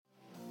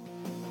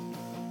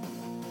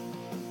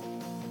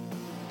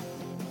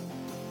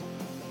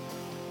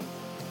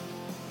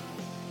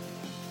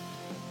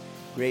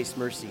Grace,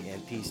 mercy,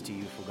 and peace to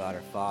you from God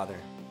our Father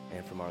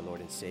and from our Lord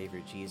and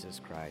Savior,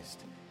 Jesus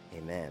Christ.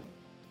 Amen.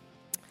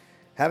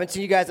 Haven't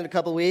seen you guys in a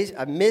couple of weeks.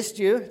 I've missed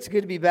you. It's good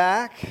to be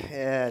back.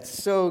 It's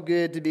so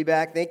good to be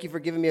back. Thank you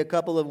for giving me a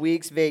couple of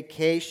weeks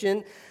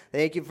vacation.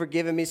 Thank you for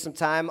giving me some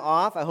time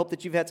off. I hope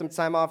that you've had some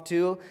time off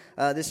too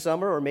this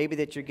summer, or maybe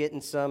that you're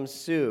getting some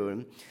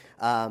soon.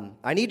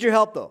 I need your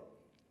help though.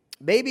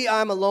 Maybe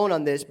I'm alone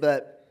on this,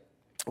 but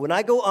when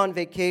I go on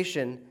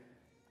vacation,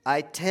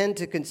 I tend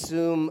to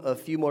consume a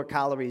few more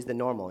calories than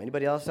normal.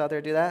 Anybody else out there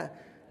do that?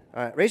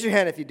 All right, raise your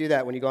hand if you do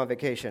that when you go on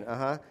vacation.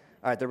 All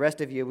right, the rest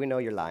of you, we know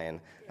you're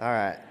lying. All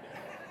right.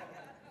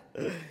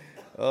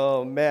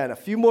 Oh, man, a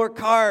few more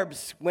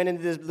carbs went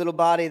into this little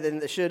body than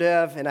they should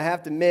have, and I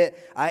have to admit,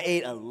 I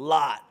ate a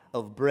lot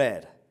of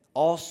bread.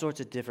 All sorts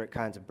of different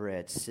kinds of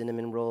bread.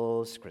 Cinnamon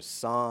rolls,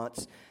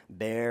 croissants,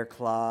 bear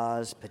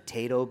claws,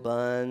 potato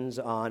buns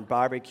on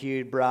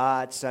barbecued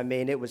brats. I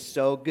mean, it was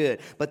so good.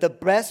 But the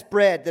best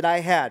bread that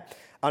I had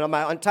on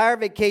my entire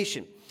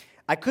vacation,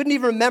 I couldn't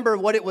even remember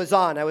what it was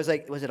on. I was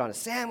like, was it on a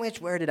sandwich?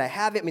 Where did I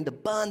have it? I mean, the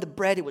bun, the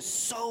bread, it was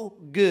so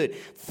good.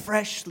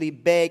 Freshly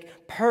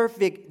baked,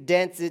 perfect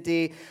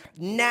density,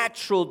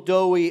 natural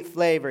doughy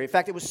flavor. In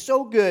fact, it was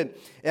so good.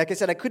 Like I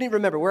said, I couldn't even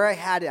remember where I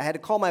had it. I had to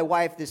call my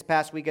wife this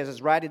past week as I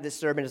was writing this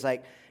sermon. It's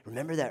like,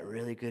 remember that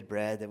really good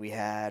bread that we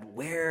had?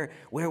 Where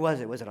was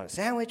it? Was it on a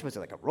sandwich? Was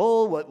it like a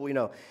roll?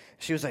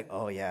 She was like,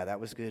 oh, yeah,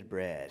 that was good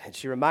bread. And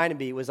she reminded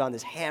me it was on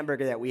this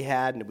hamburger that we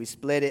had, and we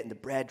split it, and the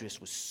bread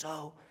just was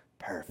so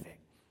perfect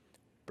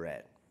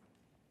bread.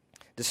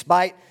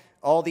 Despite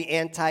all the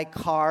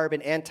anti-carb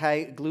and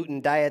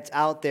anti-gluten diets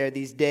out there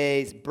these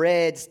days,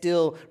 bread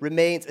still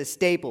remains a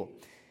staple.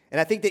 And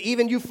I think that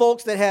even you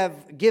folks that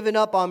have given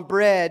up on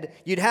bread,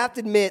 you'd have to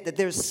admit that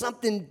there's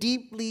something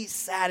deeply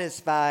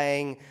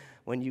satisfying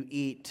when you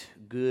eat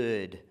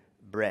good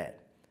bread.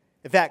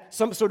 In fact,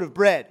 some sort of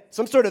bread,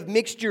 some sort of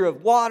mixture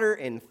of water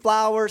and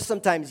flour,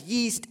 sometimes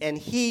yeast and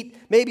heat,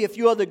 maybe a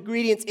few other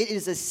ingredients. It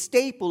is a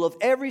staple of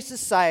every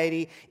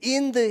society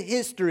in the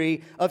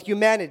history of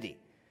humanity.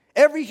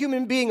 Every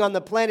human being on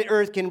the planet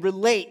Earth can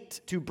relate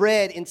to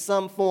bread in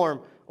some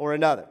form or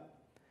another.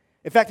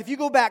 In fact, if you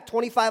go back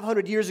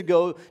 2,500 years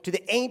ago to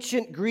the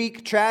ancient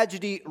Greek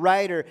tragedy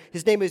writer,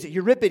 his name is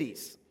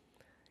Euripides.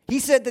 He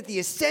said that the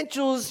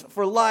essentials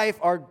for life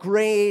are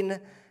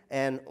grain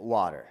and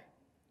water.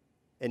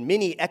 And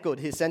many echoed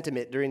his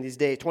sentiment during these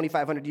days.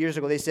 2,500 years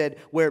ago, they said,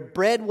 where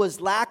bread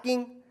was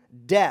lacking,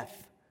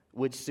 death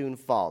would soon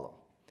follow.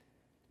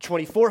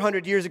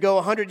 2,400 years ago,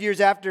 100 years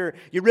after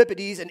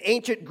Euripides, an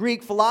ancient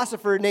Greek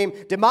philosopher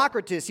named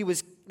Democritus,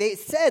 they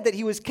said that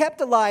he was kept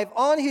alive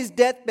on his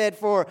deathbed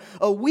for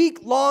a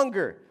week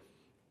longer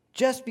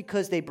just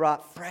because they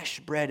brought fresh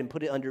bread and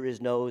put it under his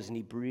nose and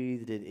he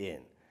breathed it in.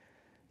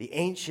 The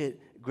ancient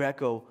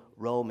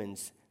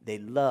Greco-Romans, they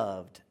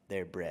loved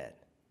their bread.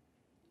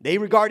 They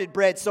regarded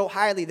bread so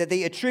highly that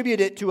they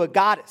attributed it to a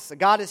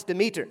goddess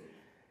Demeter.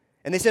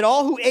 And they said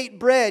all who ate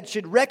bread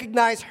should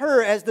recognize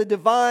her as the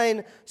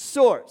divine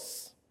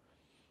source.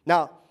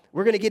 Now,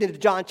 we're going to get into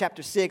John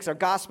chapter 6, our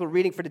gospel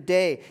reading for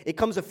today. It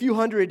comes a few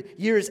hundred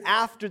years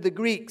after the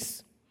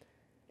Greeks.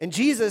 And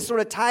Jesus sort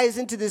of ties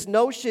into this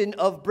notion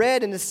of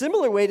bread in a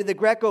similar way to the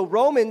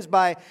Greco-Romans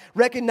by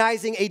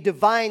recognizing a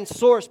divine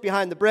source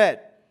behind the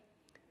bread.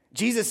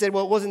 Jesus said,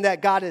 well, it wasn't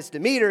that goddess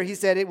Demeter. He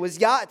said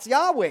it's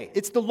Yahweh.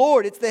 It's the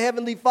Lord. It's the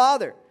Heavenly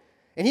Father.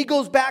 And he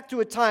goes back to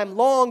a time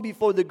long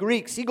before the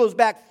Greeks. He goes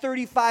back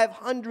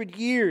 3,500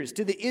 years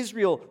to the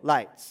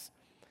Israelites.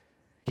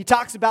 He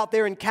talks about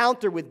their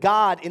encounter with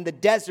God in the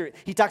desert.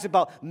 He talks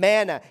about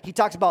manna. He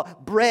talks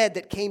about bread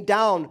that came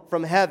down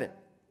from heaven.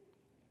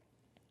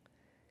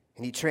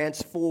 And he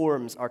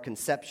transforms our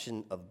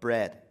conception of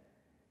bread.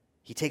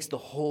 He takes the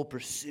whole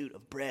pursuit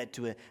of bread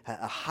to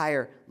a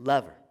higher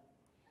level.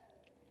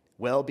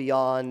 Well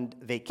beyond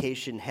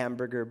vacation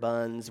hamburger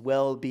buns,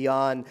 well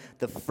beyond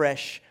the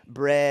fresh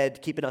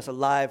bread, keeping us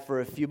alive for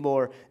a few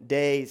more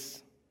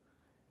days.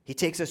 He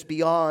takes us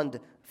beyond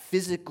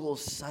physical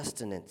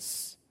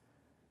sustenance.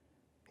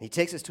 He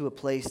takes us to a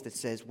place that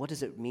says, what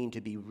does it mean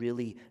to be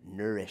really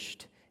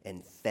nourished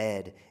and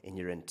fed in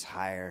your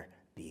entire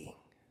being?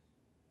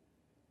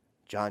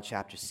 John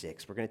chapter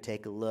 6. We're going to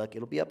take a look.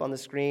 It'll be up on the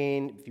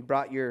screen. If you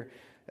brought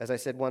as I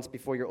said once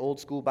before, your old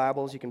school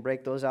Bibles, you can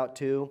break those out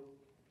too.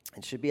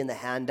 It should be in the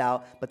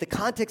handout. But the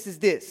context is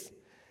this.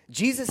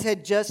 Jesus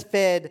had just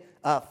fed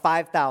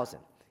 5,000.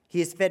 He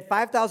has fed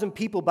 5,000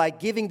 people by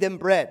giving them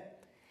bread.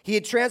 He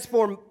had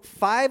transformed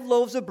 5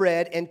 loaves of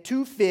bread and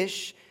 2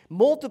 fish,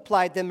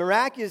 multiplied them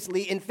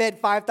miraculously, and fed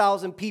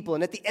 5,000 people.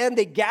 And at the end,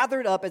 they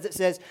gathered up, as it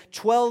says,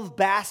 12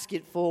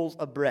 basketfuls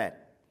of bread.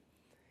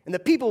 And the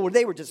people,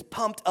 they were just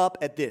pumped up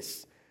at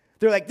this.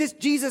 They're like, this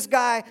Jesus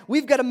guy,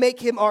 we've got to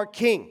make him our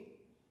king.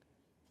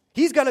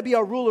 He's going to be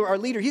our ruler, our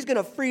leader. He's going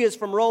to free us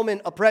from Roman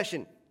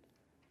oppression.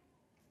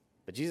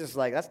 But Jesus is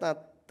like, that's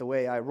not the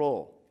way I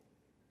roll.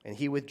 And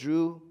he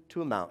withdrew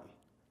to a mountain.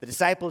 The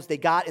disciples, they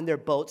got in their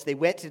boats. They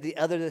went to the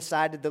other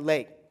side of the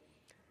lake.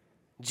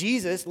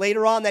 Jesus,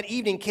 later on that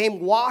evening, came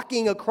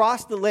walking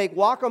across the lake,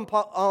 walking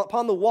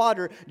upon the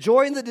water,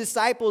 joined the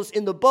disciples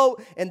in the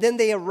boat, and then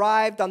they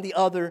arrived on the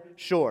other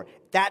shore.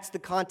 That's the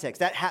context.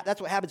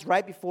 That's what happens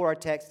right before our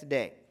text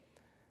today.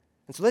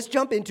 And so let's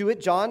jump into it.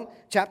 John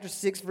chapter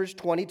 6, verse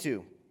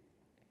 22.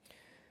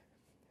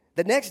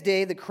 The next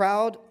day, the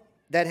crowd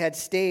that had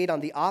stayed on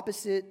the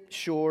opposite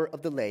shore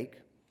of the lake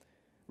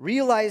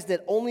realized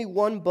that only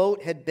one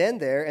boat had been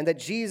there and that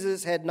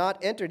Jesus had not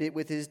entered it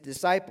with his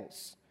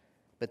disciples.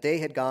 But they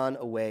had gone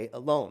away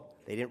alone.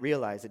 They didn't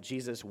realize that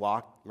Jesus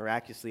walked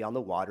miraculously on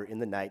the water in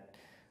the night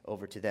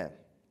over to them.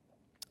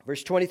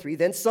 Verse 23,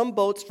 then some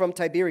boats from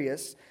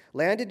Tiberias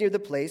landed near the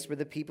place where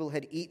the people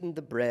had eaten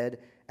the bread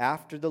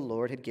after the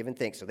Lord had given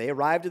thanks. So they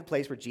arrived at the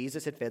place where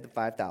Jesus had fed the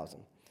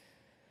 5,000.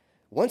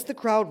 Once the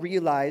crowd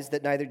realized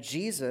that neither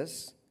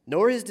Jesus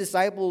nor his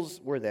disciples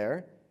were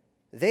there,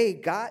 they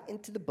got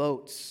into the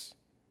boats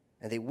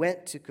and they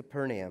went to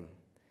Capernaum.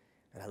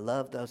 And I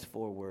love those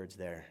 4 words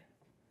there.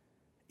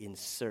 In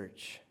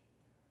search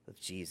of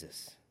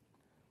Jesus.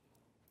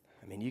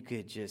 I mean, you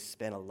could just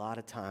spend a lot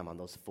of time on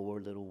those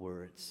 4 little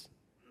words.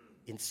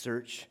 In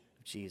search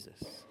of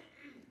Jesus.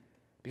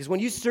 Because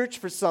when you search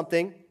for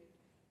something,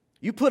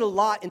 you put a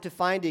lot into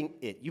finding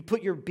it. You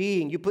put your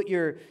being, you put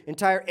your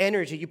entire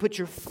energy, you put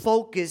your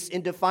focus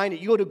into finding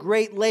it. You go to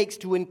great lengths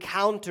to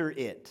encounter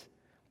it.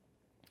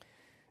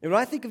 And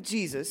when I think of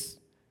Jesus,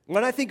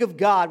 when I think of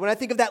God, when I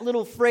think of that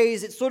little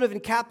phrase, it sort of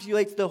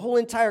encapsulates the whole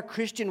entire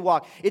Christian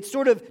walk. It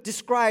sort of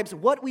describes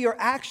what we are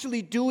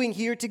actually doing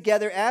here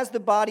together as the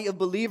body of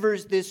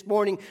believers this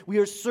morning. We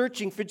are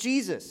searching for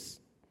Jesus.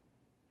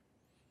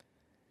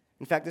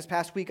 In fact, this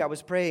past week I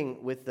was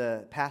praying with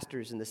the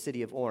pastors in the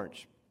city of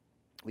Orange.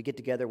 We get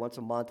together once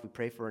a month, we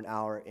pray for an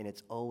hour, and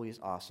it's always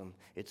awesome.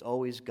 It's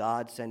always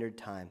God-centered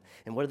time.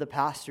 And one of the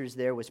pastors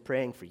there was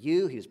praying for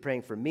you, he was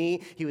praying for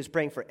me, he was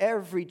praying for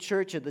every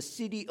church of the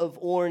city of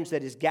Orange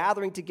that is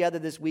gathering together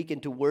this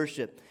weekend to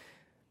worship.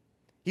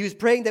 He was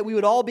praying that we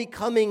would all be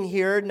coming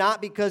here,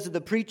 not because of the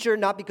preacher,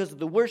 not because of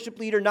the worship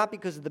leader, not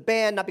because of the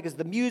band, not because of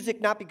the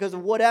music, not because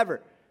of whatever.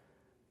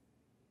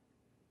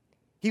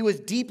 He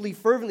was deeply,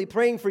 fervently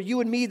praying for you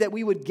and me that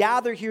we would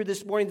gather here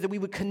this morning, that we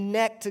would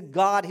connect to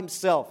God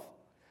himself.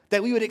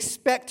 That we would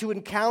expect to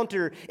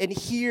encounter and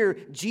hear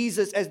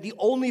Jesus as the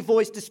only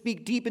voice to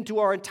speak deep into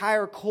our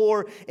entire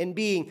core and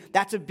being.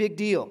 That's a big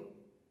deal.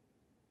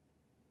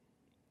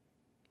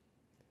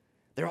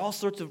 There are all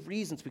sorts of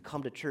reasons we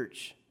come to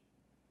church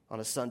on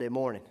a Sunday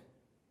morning.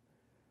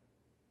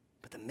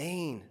 But the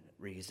main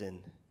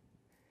reason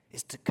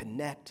is to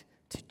connect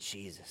to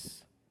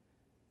Jesus,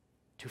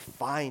 to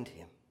find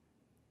him,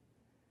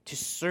 to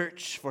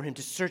search for him,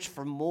 to search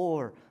for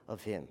more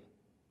of him.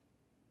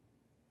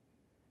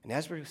 And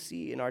as we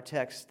see in our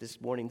text this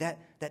morning,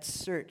 that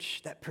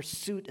search, that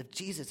pursuit of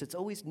Jesus, it's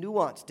always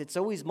nuanced, it's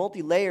always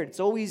multi-layered,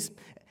 it's always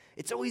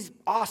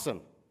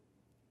awesome.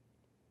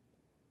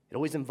 It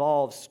always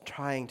involves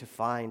trying to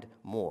find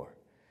more.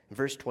 In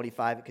verse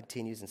 25, it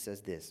continues and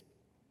says this.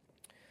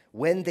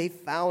 When they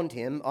found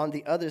him on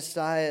the other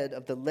side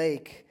of the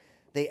lake,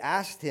 they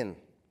asked him,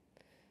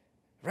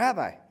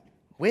 Rabbi,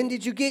 when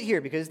did you get here?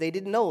 Because they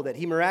didn't know that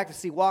he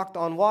miraculously walked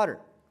on water.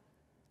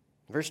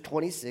 Verse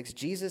 26,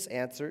 Jesus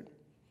answered,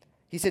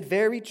 he said,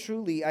 very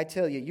truly, I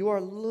tell you, you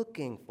are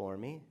looking for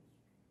me.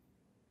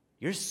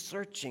 You're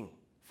searching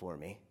for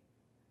me,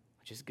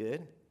 which is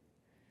good.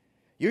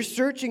 You're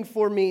searching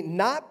for me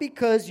not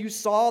because you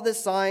saw the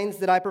signs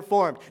that I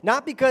performed,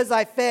 not because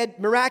I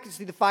fed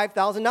miraculously the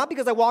 5,000, not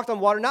because I walked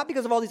on water, not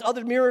because of all these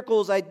other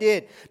miracles I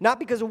did, not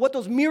because of what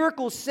those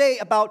miracles say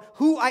about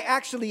who I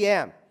actually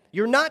am.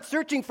 You're not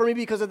searching for me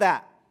because of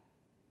that.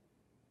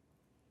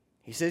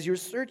 He says, you're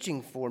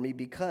searching for me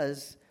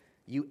because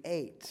you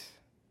ate.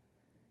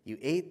 You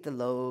ate the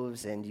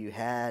loaves and you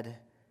had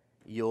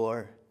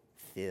your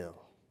fill.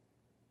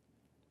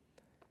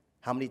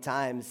 How many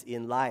times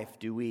in life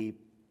do we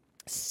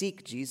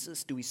seek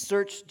Jesus? Do we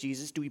search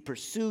Jesus? Do we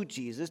pursue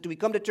Jesus? Do we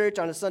come to church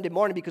on a Sunday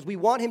morning because we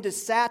want him to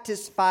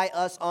satisfy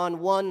us on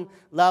one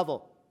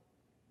level?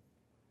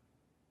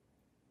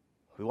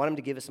 We want him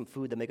to give us some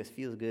food that makes us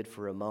feel good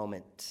for a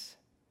moment.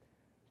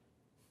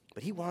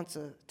 But he wants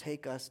to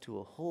take us to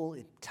a whole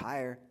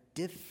entire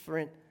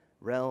different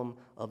realm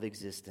of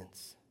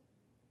existence.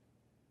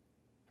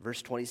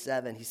 Verse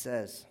 27, he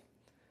says,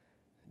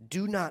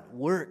 do not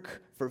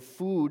work for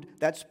food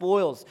that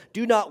spoils.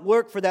 Do not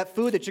work for that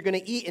food that you're going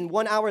to eat, and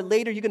 1 hour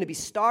later you're going to be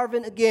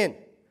starving again.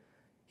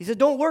 He said,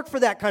 don't work for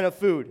that kind of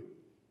food.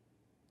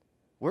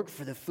 Work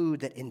for the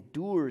food that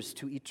endures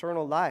to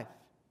eternal life,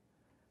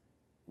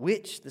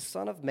 which the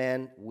Son of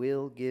Man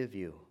will give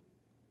you.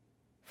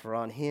 For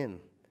on him,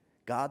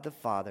 God the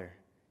Father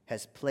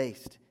has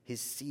placed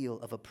his seal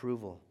of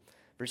approval.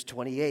 Verse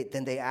 28,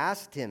 then they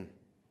asked him,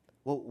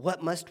 well,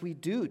 what must we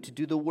do to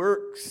do the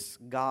works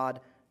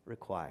God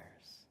requires?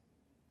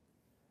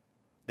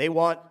 They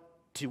want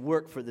to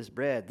work for this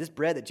bread. This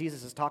bread that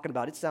Jesus is talking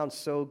about, it sounds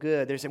so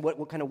good. They're saying,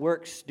 what kind of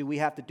works do we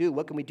have to do?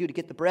 What can we do to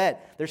get the bread?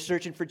 They're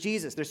searching for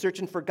Jesus. They're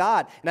searching for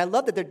God. And I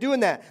love that they're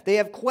doing that. They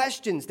have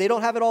questions. They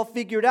don't have it all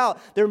figured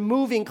out. They're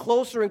moving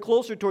closer and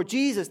closer toward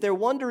Jesus. They're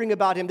wondering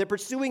about him. They're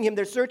pursuing him.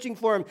 They're searching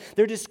for him.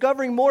 They're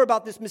discovering more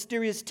about this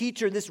mysterious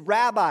teacher, this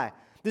rabbi,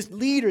 this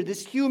leader,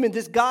 this human,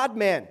 this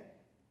God-man.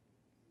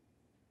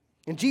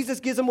 And Jesus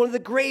gives them one of the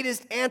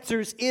greatest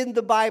answers in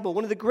the Bible,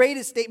 one of the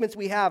greatest statements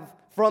we have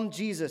from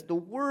Jesus, the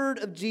word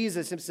of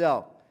Jesus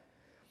himself.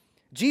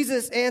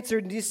 Jesus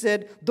answered and he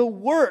said, the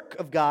work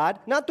of God,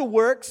 not the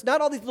works, not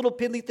all these little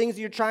piddly things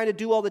that you're trying to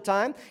do all the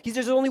time. He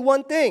says there's only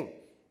one thing.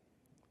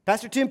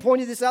 Pastor Tim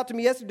pointed this out to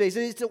me yesterday. He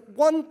said it's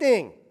one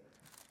thing,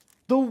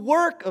 the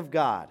work of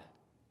God.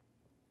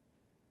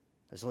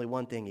 There's only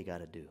one thing you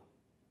got to do.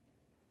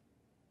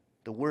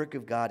 The work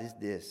of God is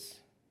this,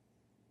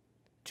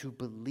 to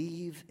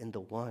believe in the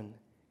one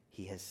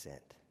he has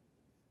sent.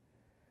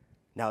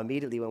 Now,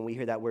 immediately when we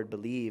hear that word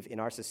believe in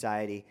our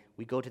society,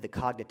 we go to the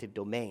cognitive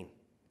domain.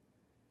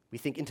 We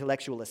think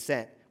intellectual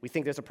assent. We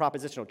think there's a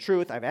propositional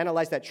truth. I've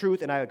analyzed that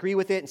truth and I agree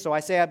with it, and so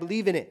I say I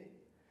believe in it.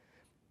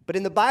 But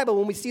in the Bible,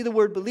 when we see the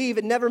word believe,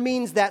 it never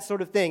means that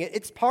sort of thing.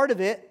 It's part of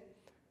it.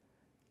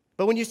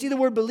 But when you see the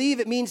word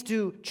believe, it means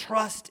to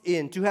trust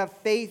in, to have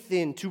faith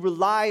in, to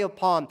rely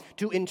upon,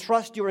 to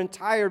entrust your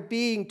entire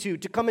being to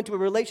come into a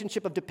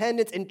relationship of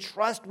dependence and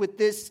trust with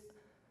this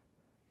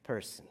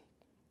person,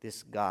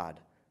 this God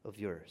of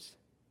yours.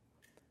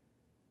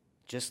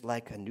 Just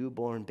like a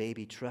newborn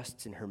baby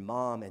trusts in her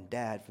mom and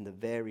dad from the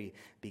very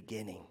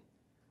beginning.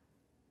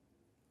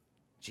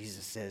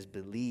 Jesus says,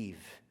 believe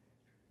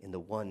in the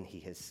one he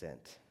has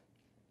sent.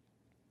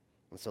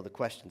 And so the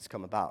questions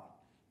come about.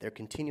 They're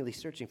continually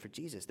searching for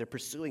Jesus. They're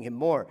pursuing him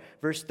more.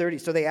 Verse 30,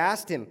 so they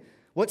asked him,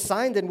 what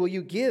sign then will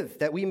you give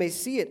that we may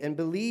see it and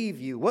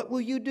believe you? What will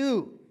you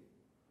do?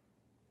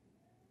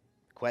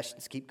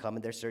 Questions keep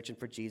coming. They're searching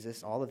for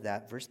Jesus, all of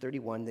that. Verse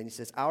 31, then he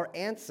says, our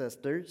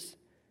ancestors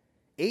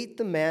ate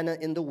the manna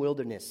in the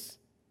wilderness.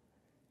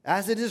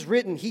 As it is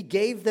written, he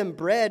gave them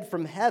bread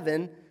from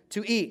heaven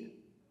to eat.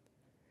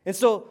 And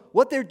so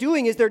what they're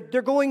doing is they're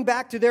going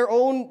back to their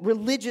own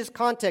religious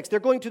context. They're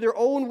going to their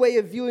own way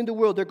of viewing the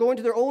world. They're going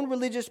to their own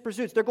religious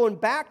pursuits. They're going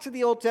back to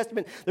the Old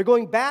Testament. They're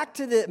going back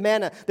to the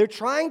manna. They're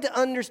trying to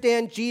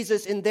understand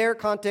Jesus in their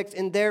context,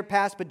 in their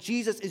past, but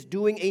Jesus is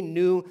doing a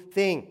new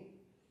thing.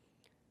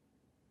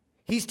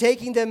 He's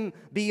taking them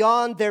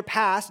beyond their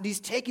past, and he's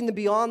taking them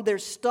beyond their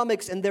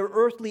stomachs and their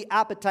earthly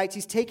appetites.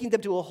 He's taking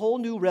them to a whole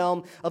new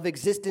realm of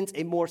existence,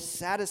 a more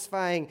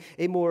satisfying,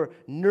 a more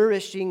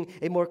nourishing,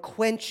 a more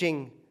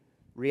quenching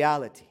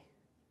reality.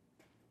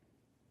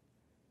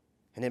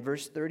 And in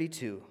verse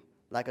 32,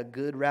 like a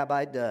good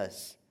rabbi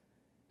does,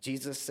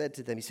 Jesus said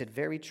to them, he said,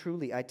 very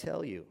truly, I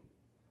tell you.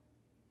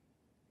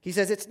 He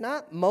says, it's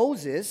not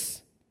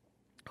Moses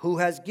who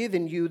has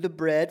given you the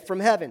bread from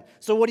heaven.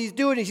 So what he's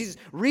doing is he's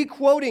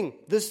re-quoting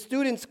the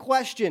student's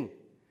question,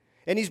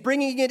 and he's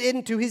bringing it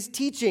into his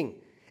teaching,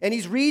 and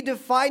he's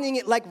redefining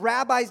it like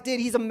rabbis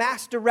did. He's a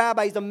master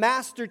rabbi. He's a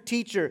master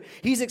teacher.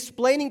 He's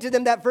explaining to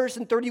them that verse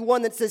in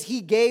 31 that says he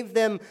gave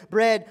them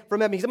bread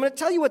from heaven. I'm going to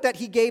tell you what that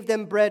he gave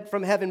them bread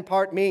from heaven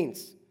part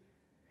means.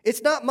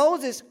 It's not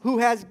Moses who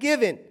has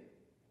given,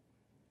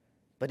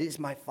 but it is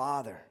my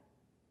Father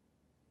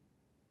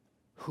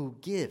who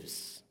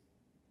gives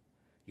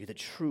you the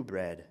true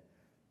bread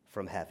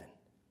from heaven.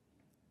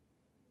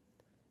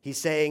 He's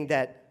saying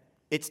that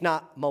it's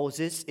not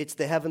Moses, it's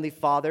the Heavenly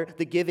Father.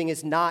 The giving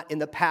is not in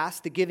the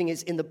past, the giving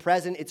is in the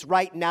present. It's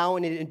right now,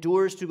 and it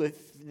endures to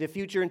the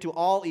future and to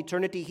all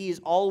eternity. He is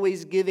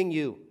always giving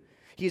you.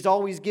 He is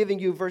always giving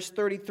you. Verse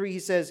 33, he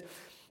says,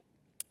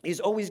 He's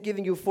always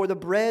giving you, for the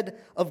bread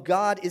of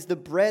God is the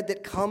bread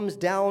that comes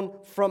down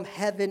from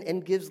heaven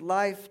and gives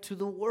life to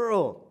the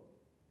world.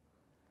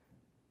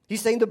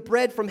 He's saying the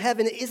bread from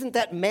heaven isn't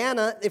that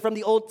manna from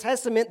the Old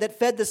Testament that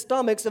fed the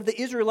stomachs of the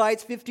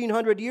Israelites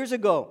 1,500 years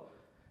ago.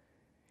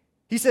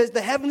 He says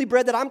the heavenly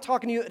bread that I'm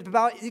talking to you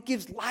about, it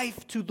gives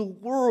life to the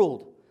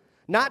world.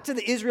 Not to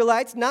the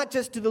Israelites, not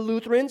just to the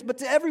Lutherans, but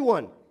to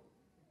everyone.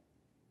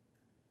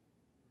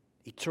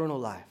 Eternal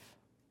life.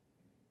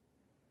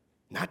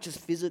 Not just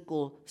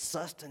physical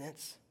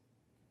sustenance.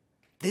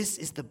 This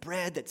is the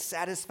bread that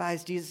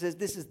satisfies. Jesus says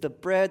this is the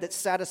bread that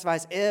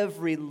satisfies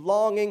every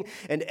longing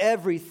and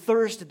every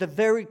thirst at the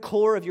very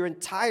core of your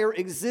entire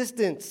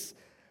existence.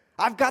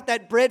 I've got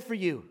that bread for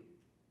you.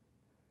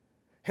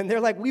 And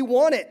they're like, we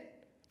want it.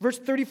 Verse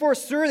 34,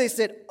 sir, they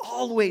said,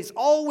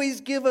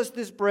 always give us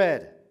this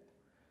bread.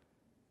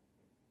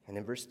 And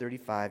in verse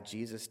 35,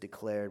 Jesus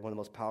declared one of the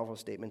most powerful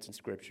statements in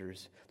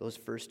Scriptures. Those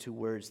first two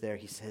words there,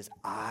 he says,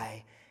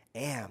 I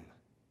am.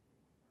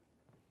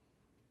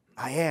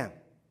 I am.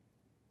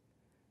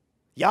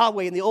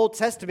 Yahweh in the Old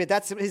Testament,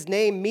 that's what his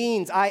name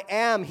means. I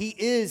am, he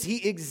is,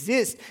 he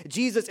exists.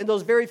 Jesus, in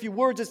those very few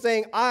words, is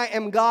saying, I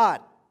am God.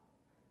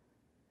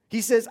 He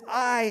says,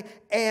 I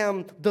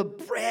am the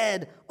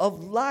bread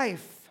of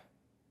life.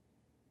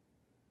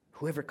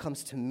 Whoever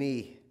comes to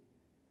me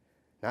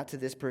Not to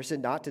this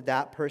person, not to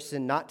that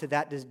person, not to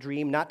that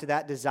dream, not to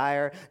that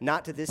desire,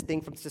 not to this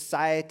thing from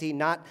society,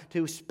 not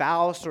to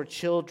spouse or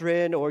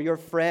children or your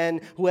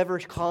friend. Whoever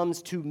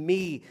comes to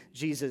me,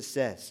 Jesus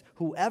says,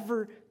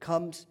 whoever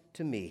comes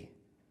to me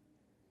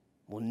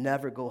will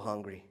never go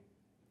hungry.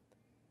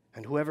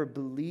 And whoever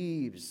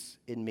believes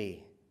in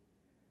me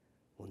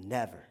will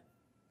never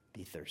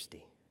be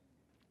thirsty.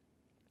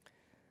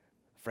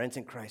 Friends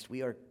in Christ,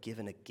 we are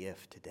given a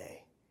gift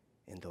today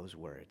in those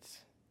words.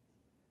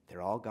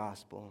 They're all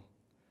gospel.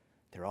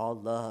 They're all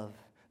love.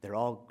 They're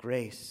all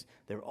grace.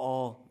 They're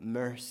all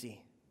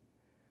mercy.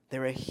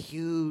 They're a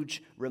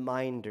huge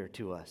reminder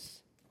to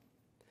us.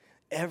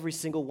 Every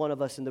single one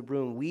of us in the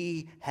room,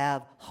 we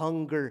have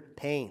hunger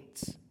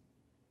pains.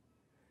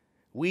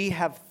 We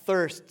have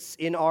thirsts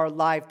in our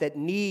life that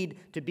need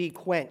to be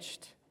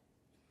quenched.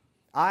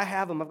 I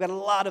have them. I've got a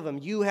lot of them.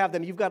 You have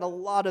them. You've got a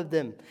lot of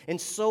them. And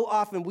so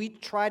often we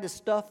try to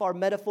stuff our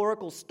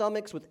metaphorical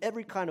stomachs with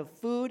every kind of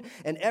food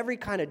and every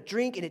kind of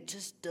drink, and it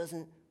just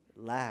doesn't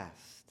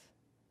last.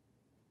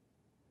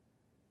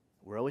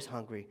 We're always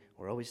hungry.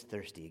 We're always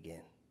thirsty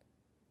again.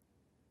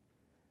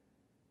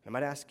 I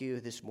might ask you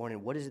this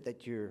morning, what is it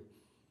that you're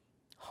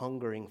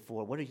hungering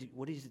for? What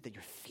is it that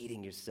you're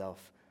feeding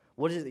yourself?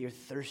 What is it that you're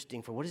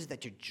thirsting for? What is it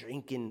that you're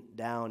drinking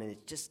down, and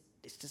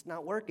it's just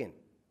not working?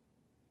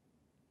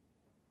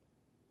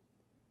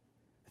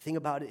 The thing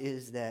about it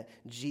is that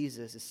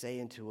Jesus is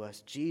saying to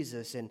us,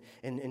 Jesus, and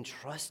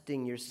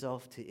entrusting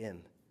yourself to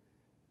him.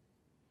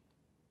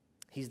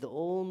 He's the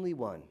only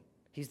one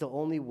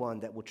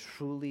that will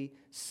truly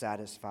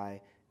satisfy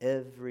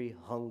every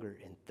hunger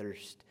and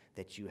thirst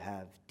that you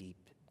have deep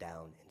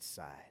down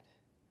inside.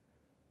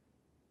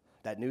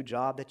 That new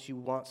job that you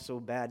want so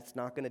bad, it's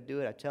not going to do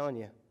it, I'm telling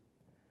you.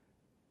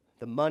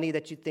 The money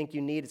that you think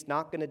you need, it's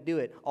not going to do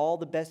it. All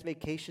the best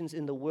vacations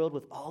in the world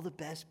with all the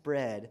best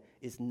bread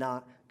is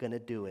not going to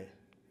do it.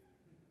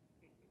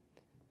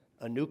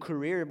 A new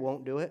career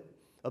won't do it.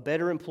 A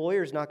better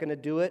employer is not going to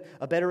do it.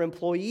 A better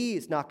employee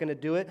is not going to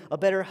do it. A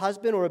better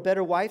husband or a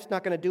better wife is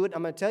not going to do it.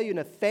 I'm going to tell you, an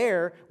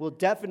affair will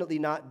definitely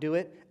not do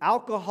it.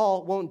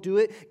 Alcohol won't do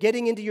it.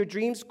 Getting into your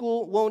dream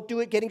school won't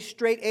do it. Getting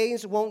straight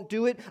A's won't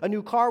do it. A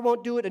new car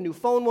won't do it. A new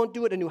phone won't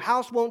do it. A new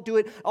house won't do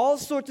it. All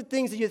sorts of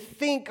things that you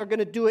think are going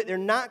to do it, they're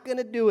not going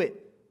to do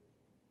it.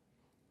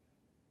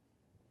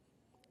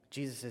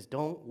 Jesus says,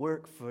 don't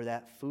work for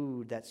that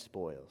food that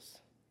spoils.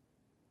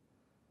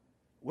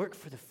 Work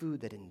for the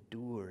food that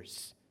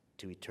endures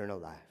to eternal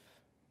life.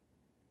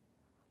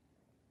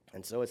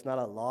 And so it's not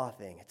a law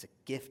thing, it's a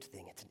gift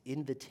thing. It's an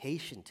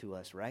invitation to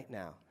us right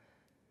now.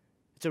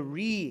 It's a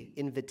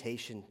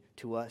re-invitation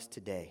to us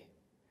today.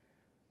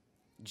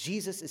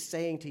 Jesus is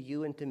saying to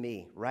you and to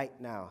me right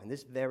now, in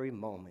this very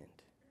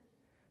moment,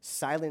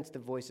 silence the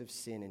voice of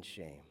sin and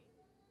shame.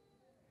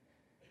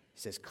 He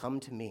says, come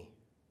to me.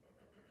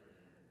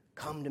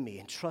 Come to me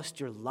and trust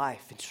your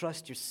life and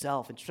trust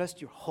yourself and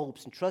trust your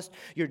hopes and trust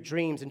your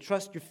dreams and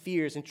trust your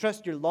fears and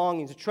trust your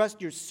longings and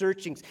trust your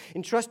searchings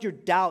and trust your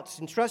doubts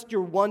and trust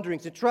your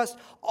wonderings and trust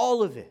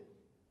all of it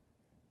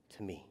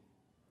to me.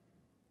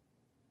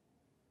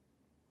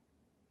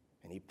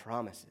 And he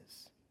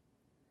promises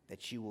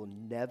that you will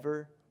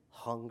never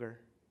hunger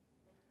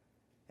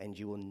and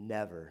you will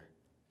never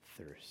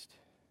thirst.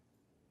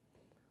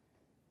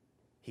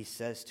 He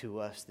says to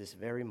us this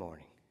very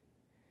morning,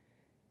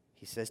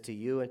 he says to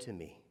you and to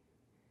me,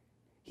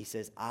 he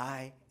says,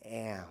 I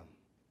am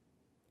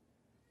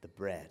the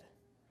bread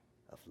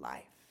of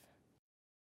life.